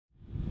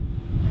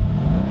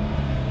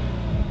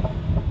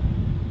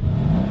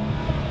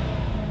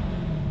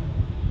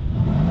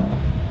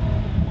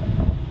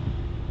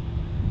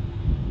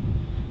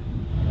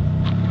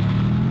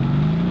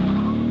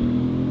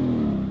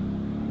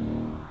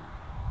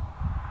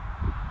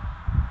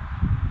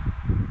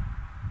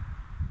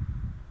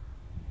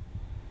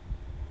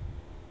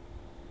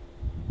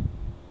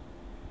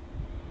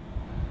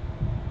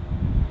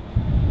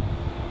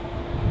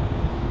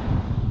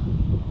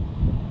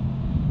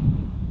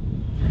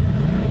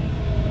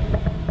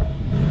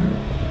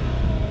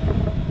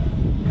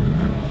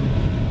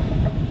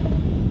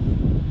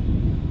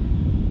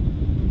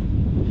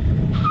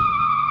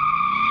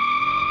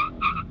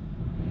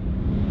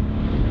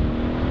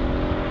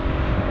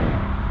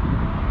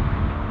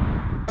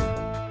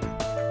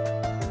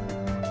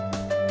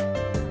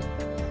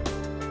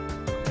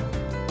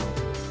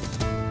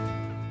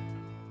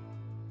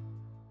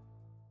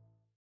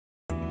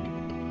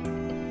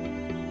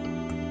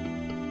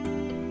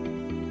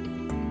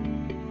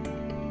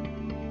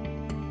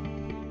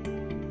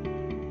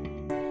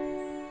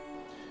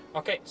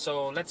Okay,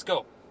 so let's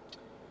go.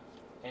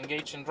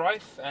 Engage in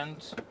drive, and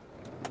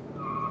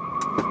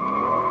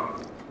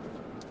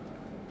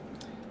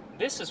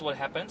this is what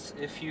happens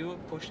if you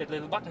push that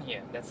little button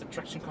here. That's the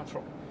traction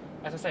control.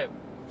 As I said,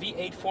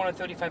 V8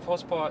 435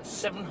 horsepower,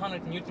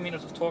 700 Newton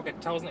meters of torque at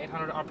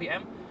 1800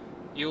 RPM.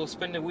 You'll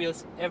spin the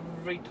wheels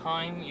every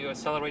time you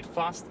accelerate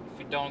fast if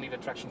you don't need the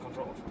traction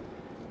control off.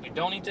 You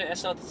don't need the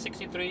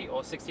SL63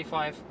 or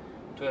 65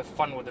 to have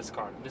fun with this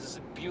car. This is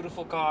a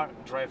beautiful car,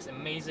 drives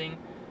amazing,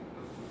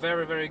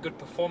 very, very good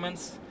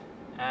performance,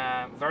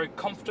 very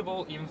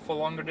comfortable even for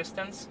longer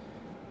distance.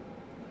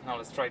 Now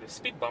let's try the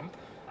speed bump.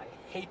 I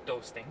hate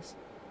those things.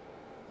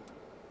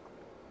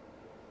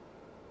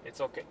 It's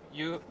okay.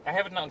 I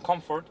have it now in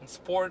comfort. In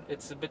sport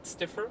it's a bit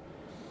stiffer.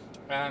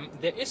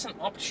 There is an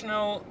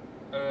optional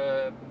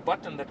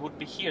button that would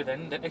be here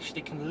then that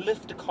actually can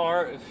lift the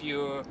car if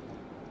you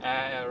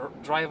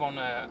drive on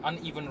an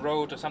uneven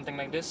road or something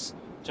like this.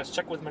 Just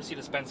check with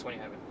Mercedes-Benz when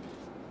you have it.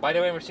 By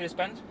the way,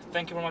 Mercedes-Benz,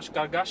 thank you very much,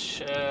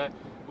 Gargash,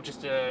 which is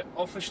the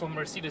official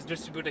Mercedes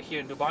distributor here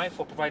in Dubai,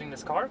 for providing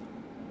this car.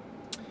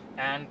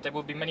 And there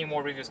will be many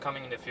more reviews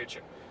coming in the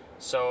future.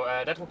 So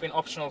that would be an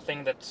optional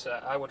thing that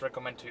I would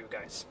recommend to you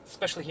guys,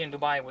 especially here in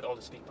Dubai with all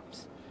the speed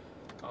bumps.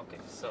 Okay,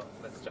 so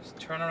let's just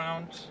turn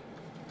around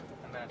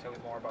and then I'll tell you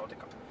more about the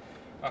car.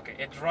 Okay,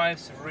 it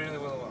drives really,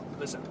 really well.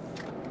 Listen.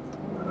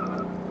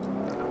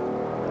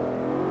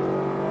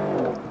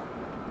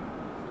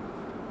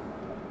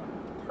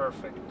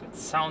 Perfect. It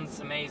sounds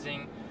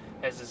amazing.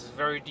 Has this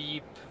very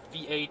deep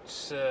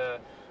V8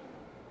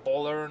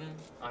 Bollern.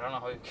 I don't know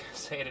how you can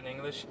say it in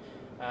English.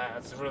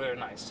 It's really, really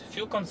nice.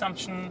 Fuel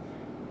consumption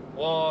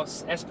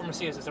was, as per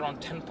Mercedes, is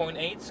around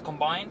 10.8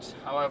 combined.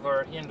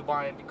 However, here in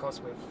Dubai, because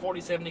we have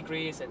 47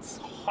 degrees, it's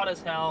hot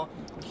as hell,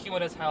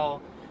 humid as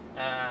hell.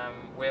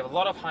 We have a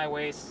lot of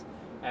highways,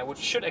 which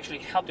should actually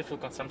help the fuel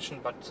consumption,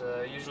 but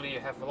usually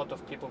you have a lot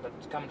of people that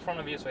come in front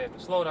of you, so you have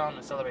to slow down,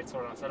 accelerate,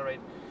 slow down, accelerate.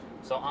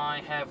 So I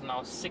have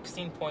now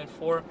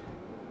 16.4.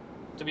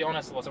 To be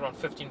honest, it was around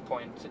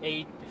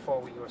 15.8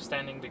 before we were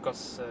standing,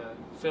 because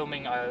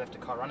filming I left the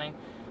car running.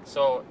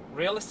 So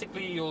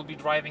realistically you'll be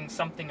driving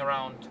something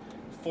around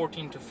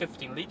 14 to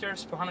 15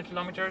 liters per 100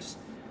 kilometers.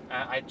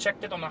 I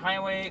checked it on the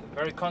highway,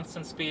 very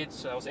constant speeds,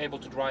 so I was able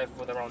to drive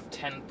with around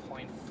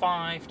 10.5,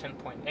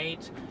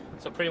 10.8,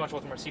 so pretty much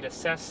what Mercedes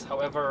says.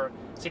 However,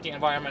 city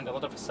environment, a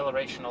lot of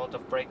acceleration, a lot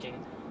of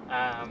braking.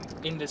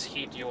 In this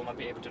heat you will not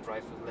be able to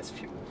drive with less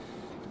fuel.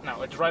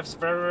 Now, it drives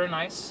very, very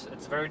nice,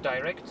 it's very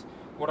direct.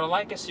 What I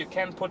like is you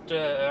can put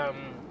the,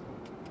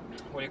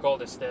 what do you call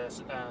this, the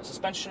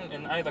suspension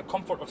in either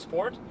comfort or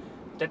sport.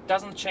 That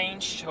doesn't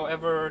change,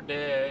 however,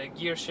 the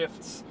gear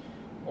shifts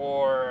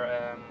or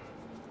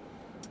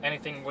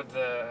anything with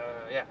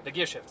the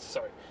gear shifts,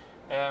 sorry.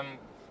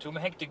 To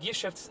make the gear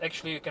shifts,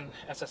 actually you can,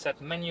 as I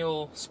said,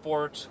 manual,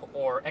 sport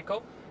or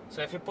eco.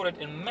 So if you put it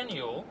in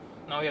manual,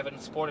 now you have it in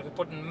sport, if you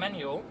put it in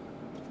manual,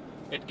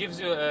 it gives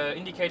you an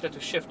indicator to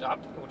shift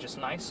up, which is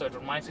nice, so it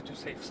reminds you to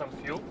save some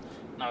fuel.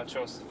 Now it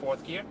shows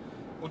fourth gear,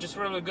 which is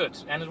really good,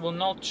 and it will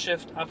not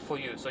shift up for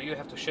you, so you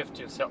have to shift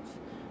yourself.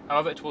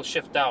 However, it will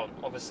shift down,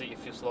 obviously,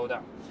 if you slow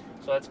down.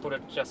 So let's put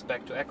it just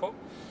back to eco.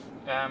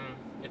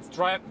 It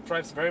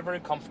drives very, very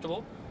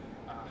comfortable.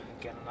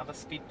 Again, another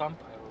speed bump.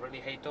 I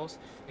really hate those.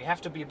 You have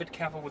to be a bit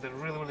careful with the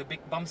really, really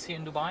big bumps here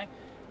in Dubai.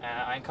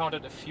 I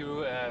encountered a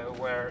few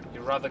where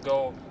you rather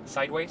go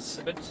sideways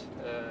a bit,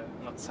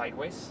 not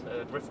sideways,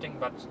 drifting,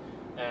 but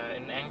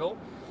in an angle.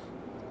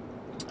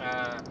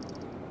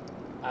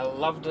 I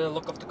love the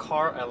look of the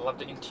car, I love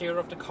the interior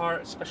of the car,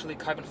 especially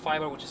carbon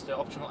fiber, which is the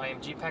optional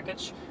IMG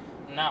package.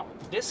 Now,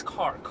 this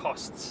car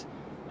costs,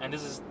 and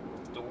this is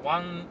the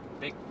one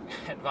big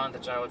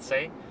advantage I would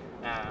say,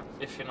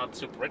 if you're not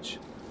super rich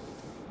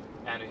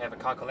and you have a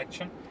car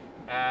collection,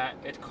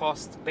 it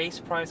costs base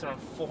price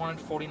around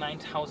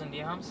 449,000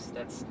 dirhams,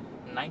 that's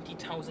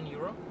 90,000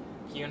 euro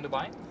here in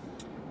Dubai.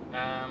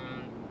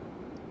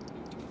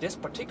 This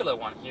particular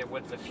one here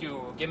with a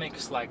few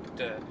gimmicks like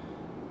the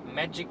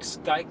Magic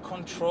Sky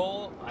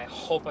Control, I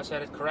hope I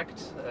said it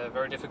correct,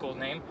 very difficult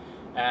name.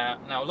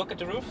 Now look at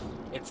the roof,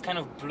 it's kind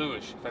of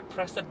bluish. If I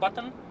press that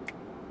button,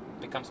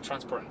 it becomes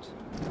transparent.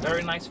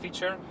 Very nice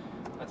feature.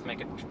 Let's make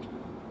it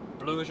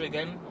bluish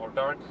again, or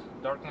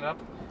darken it up,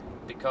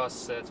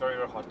 because it's very,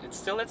 very hot. It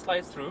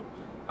slides through,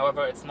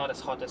 however it's not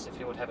as hot as if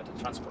you would have it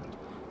transparent.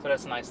 So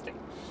that's a nice thing.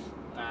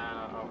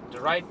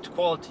 The ride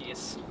quality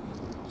is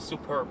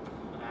superb,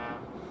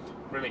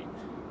 really.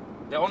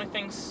 The only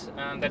things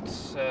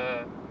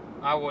that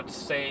I would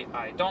say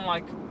I don't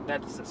like,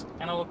 that is this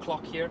analog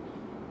clock here.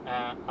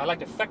 I like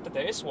the fact that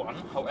there is one,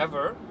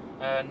 however,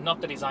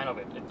 not the design of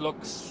it. It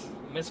looks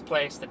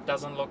misplaced, it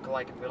doesn't look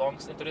like it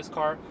belongs into this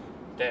car.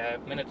 The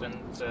minute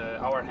and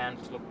hour hand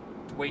look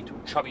way too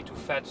chubby, too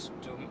fat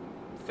to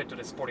fit to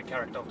the sporty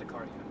character of the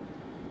car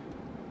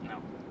here.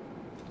 Now,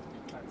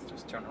 let's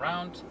just turn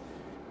around.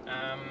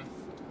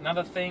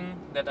 Another thing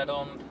that I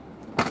don't,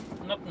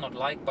 not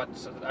like, but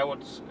I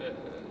would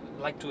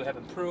like to have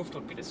improved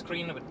would be the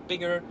screen a bit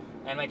bigger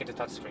and make it a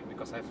touch screen,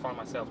 because I found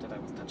myself that I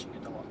was touching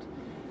it a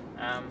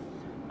lot.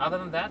 Other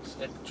than that,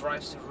 it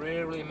drives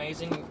really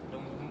amazing. The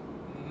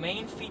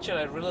main feature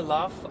I really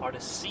love are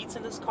the seats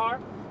in this car,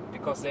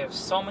 because they have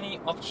so many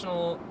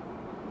optional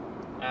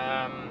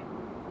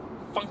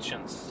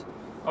functions.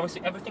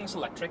 Obviously everything's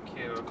electric,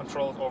 you're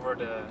controlled over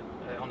the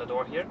on the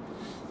door here,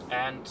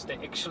 and they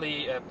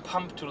actually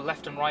pump to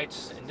left and right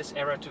in this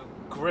area to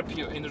grip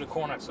you into the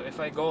corner. So if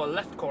I go a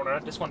left corner,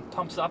 this one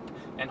pumps up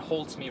and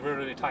holds me really,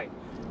 really tight,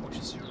 which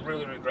is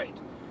really, really great.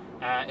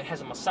 It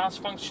has a massage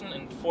function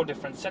in 4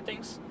 different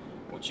settings,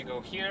 which you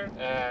go here.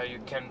 You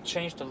can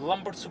change the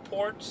lumbar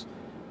support.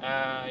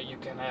 You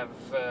can have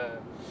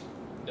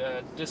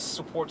this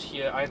support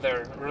here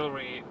either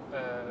really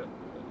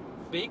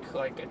big,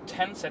 like a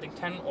 10, setting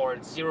 10, or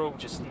 0,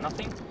 which is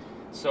nothing.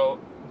 So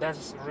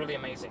that's really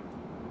amazing.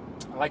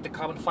 I like the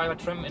carbon fiber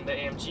trim in the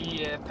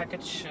AMG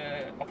package,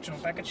 optional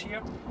package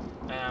here.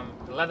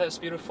 The leather is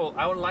beautiful.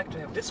 I would like to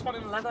have this one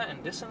in leather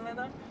and this in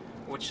leather,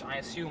 which I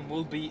assume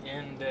will be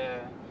in the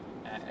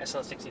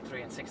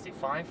SL63 and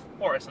 65,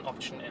 or as an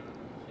option in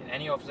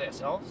any of the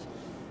SLs.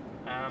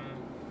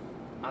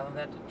 Other than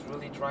that, it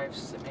really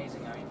drives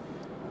amazing. I mean,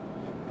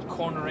 the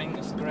cornering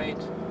is great,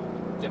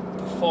 the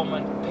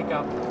performance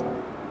pickup,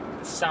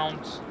 the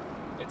sound,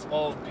 it's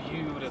all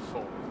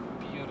beautiful,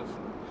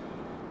 beautiful.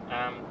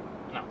 Now,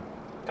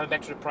 coming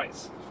back to the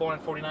price,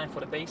 $449 for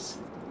the base.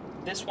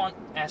 This one,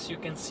 as you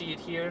can see it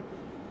here,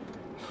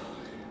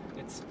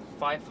 it's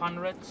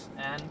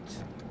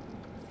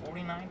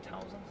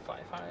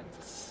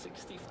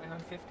 549,560,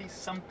 550,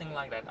 something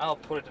like that. I'll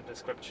put it in the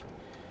description.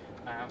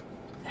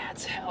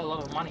 That's hell a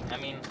lot of money. I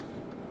mean,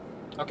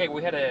 okay,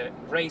 we had a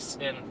race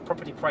in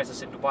property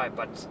prices in Dubai,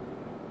 but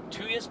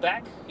 2 years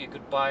back you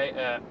could buy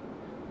a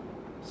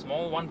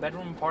small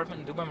 1-bedroom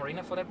apartment in Dubai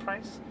Marina for that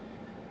price.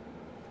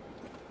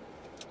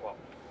 Well,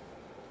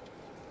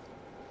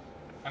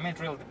 I mean, it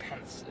really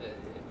depends.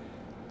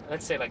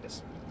 Let's say like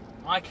this: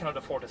 I cannot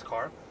afford this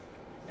car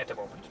at the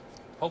moment.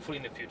 Hopefully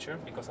in the future,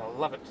 because I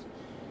love it.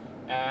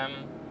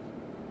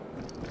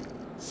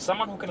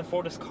 Someone who can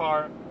afford this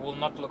car will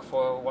not look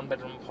for a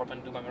 1-bedroom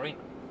apartment in Dubai Marina.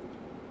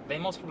 They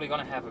most probably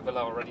gonna have a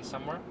villa already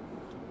somewhere,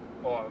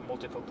 or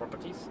multiple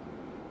properties,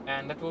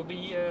 and that will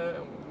be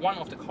one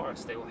of the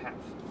cars they will have.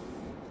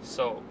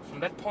 So from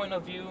that point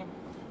of view,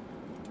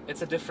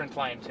 it's a different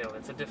clientele.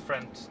 It's a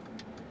different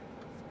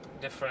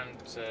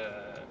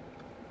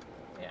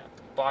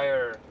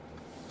buyer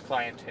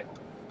clientele.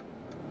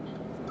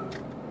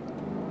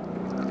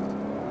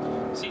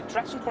 See,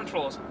 traction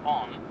control is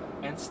on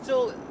and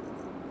still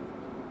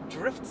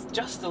drifts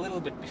just a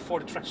little bit before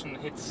the traction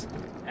hits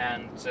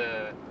and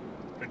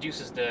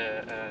reduces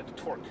the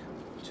torque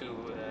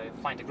to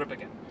find the grip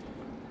again.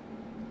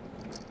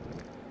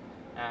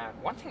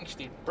 One thing,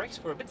 actually, brakes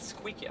were a bit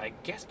squeaky, I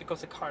guess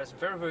because the car is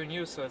very, very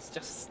new, so it's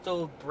just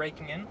still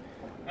braking in,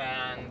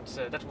 and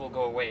that will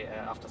go away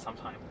after some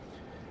time.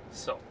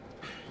 So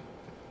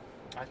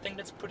I think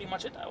that's pretty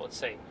much it, I would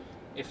say.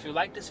 If you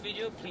like this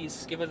video,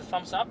 please give it a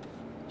thumbs up,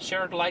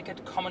 share it, like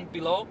it, comment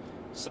below,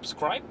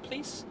 subscribe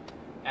please,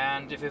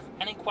 and if you have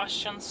any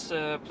questions,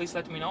 please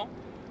let me know.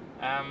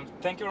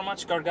 Thank you very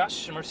much,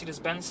 Gargash,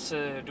 Mercedes-Benz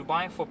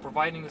Dubai, for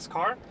providing this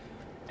car.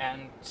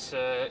 And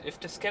if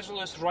the schedule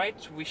is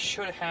right, we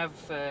should have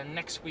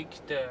next week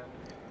the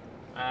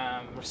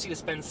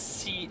Mercedes-Benz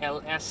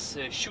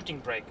CLS shooting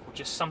brake,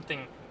 which is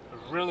something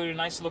really, really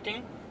nice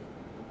looking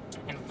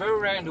and very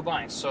rare in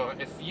Dubai. So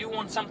if you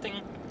want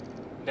something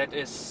that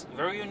is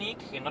very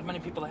unique and not many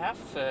people have,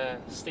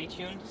 stay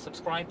tuned,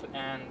 subscribe,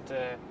 and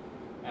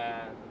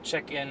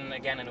check in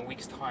again in a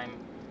week's time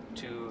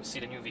to see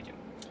the new video.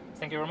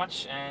 Thank you very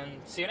much, and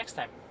see you next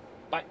time.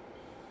 Bye.